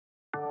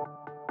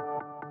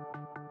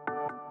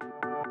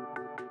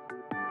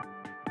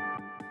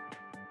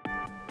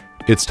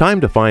It's time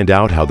to find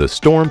out how the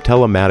Storm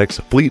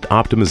Telematics Fleet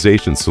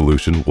Optimization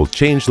solution will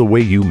change the way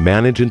you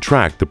manage and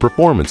track the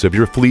performance of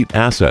your fleet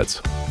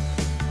assets.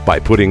 By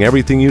putting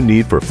everything you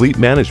need for fleet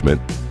management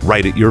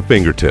right at your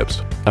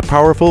fingertips. A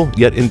powerful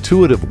yet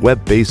intuitive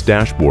web-based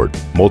dashboard,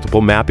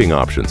 multiple mapping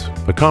options,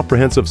 a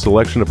comprehensive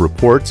selection of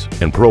reports,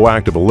 and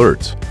proactive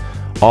alerts,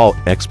 all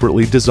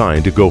expertly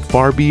designed to go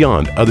far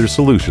beyond other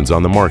solutions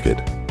on the market.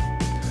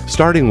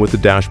 Starting with the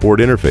dashboard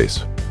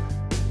interface.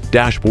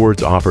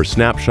 Dashboards offer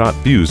snapshot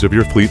views of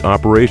your fleet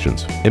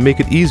operations and make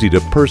it easy to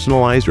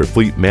personalize your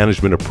fleet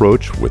management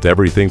approach with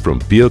everything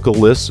from vehicle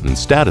lists and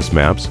status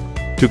maps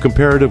to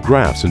comparative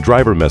graphs and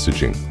driver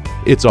messaging.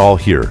 It's all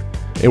here,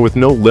 and with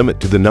no limit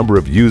to the number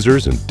of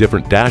users and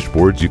different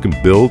dashboards you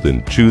can build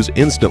and choose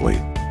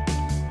instantly.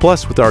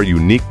 Plus, with our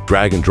unique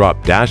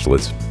drag-and-drop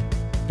dashlets,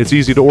 it's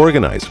easy to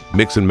organize,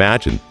 mix and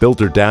match, and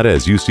filter data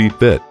as you see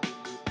fit.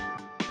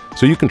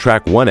 So you can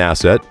track one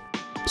asset,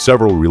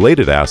 several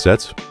related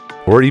assets,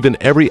 or even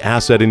every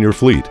asset in your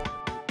fleet,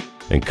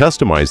 and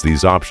customize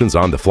these options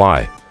on the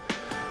fly,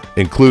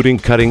 including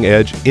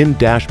cutting-edge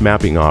in-dash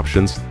mapping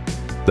options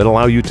that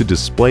allow you to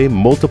display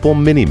multiple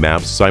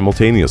mini-maps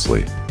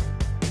simultaneously.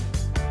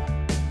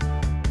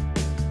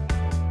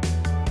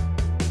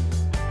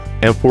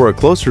 And for a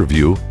closer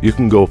view, you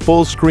can go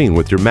full screen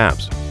with your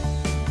maps,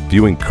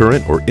 viewing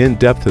current or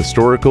in-depth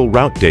historical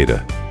route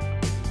data.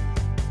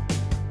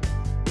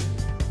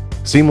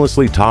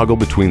 Seamlessly toggle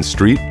between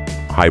street,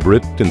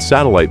 hybrid, and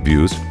satellite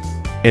views,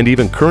 and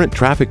even current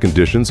traffic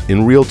conditions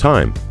in real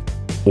time.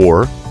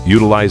 Or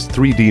utilize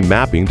 3D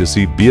mapping to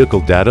see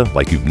vehicle data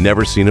like you've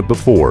never seen it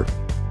before.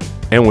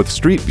 And with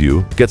Street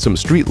View, get some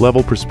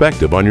street-level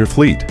perspective on your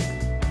fleet.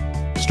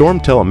 Storm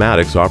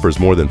Telematics offers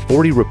more than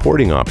 40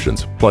 reporting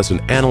options, plus an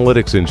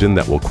analytics engine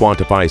that will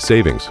quantify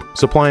savings,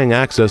 supplying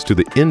access to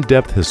the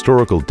in-depth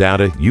historical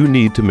data you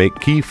need to make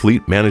key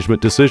fleet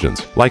management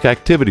decisions, like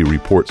activity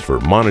reports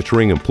for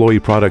monitoring employee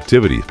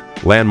productivity,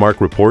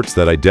 landmark reports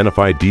that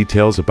identify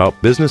details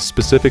about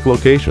business-specific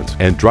locations,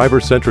 and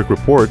driver-centric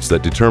reports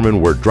that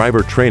determine where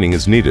driver training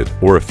is needed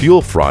or a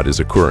fuel fraud is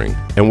occurring.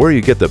 And where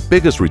you get the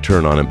biggest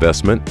return on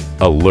investment,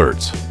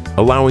 alerts,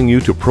 allowing you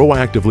to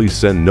proactively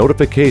send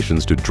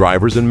notifications to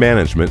drivers and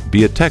management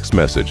via text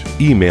message,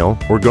 email,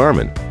 or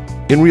Garmin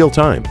in real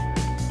time.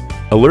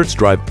 Alerts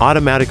drive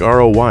automatic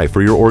ROI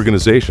for your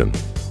organization.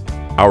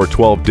 Our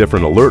 12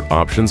 different alert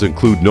options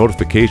include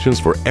notifications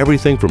for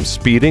everything from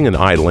speeding and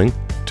idling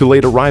to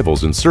late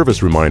arrivals and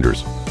service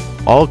reminders,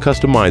 all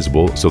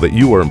customizable so that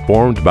you are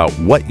informed about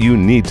what you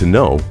need to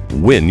know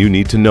when you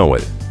need to know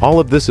it. All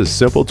of this is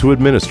simple to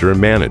administer and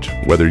manage,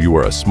 whether you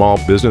are a small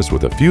business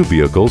with a few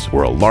vehicles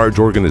or a large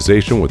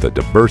organization with a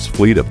diverse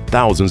fleet of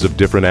thousands of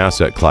different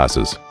asset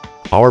classes.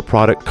 Our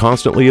product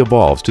constantly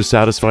evolves to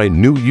satisfy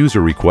new user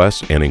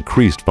requests and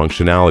increased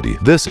functionality.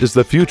 This is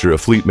the future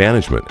of fleet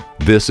management.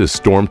 This is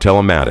Storm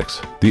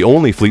Telematics, the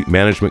only fleet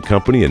management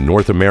company in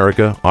North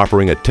America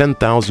offering a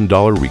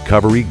 $10,000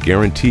 recovery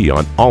guarantee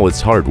on all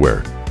its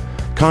hardware.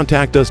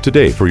 Contact us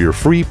today for your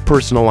free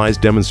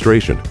personalized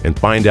demonstration and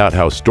find out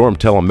how Storm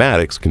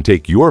Telematics can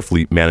take your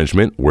fleet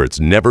management where it's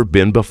never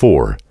been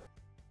before.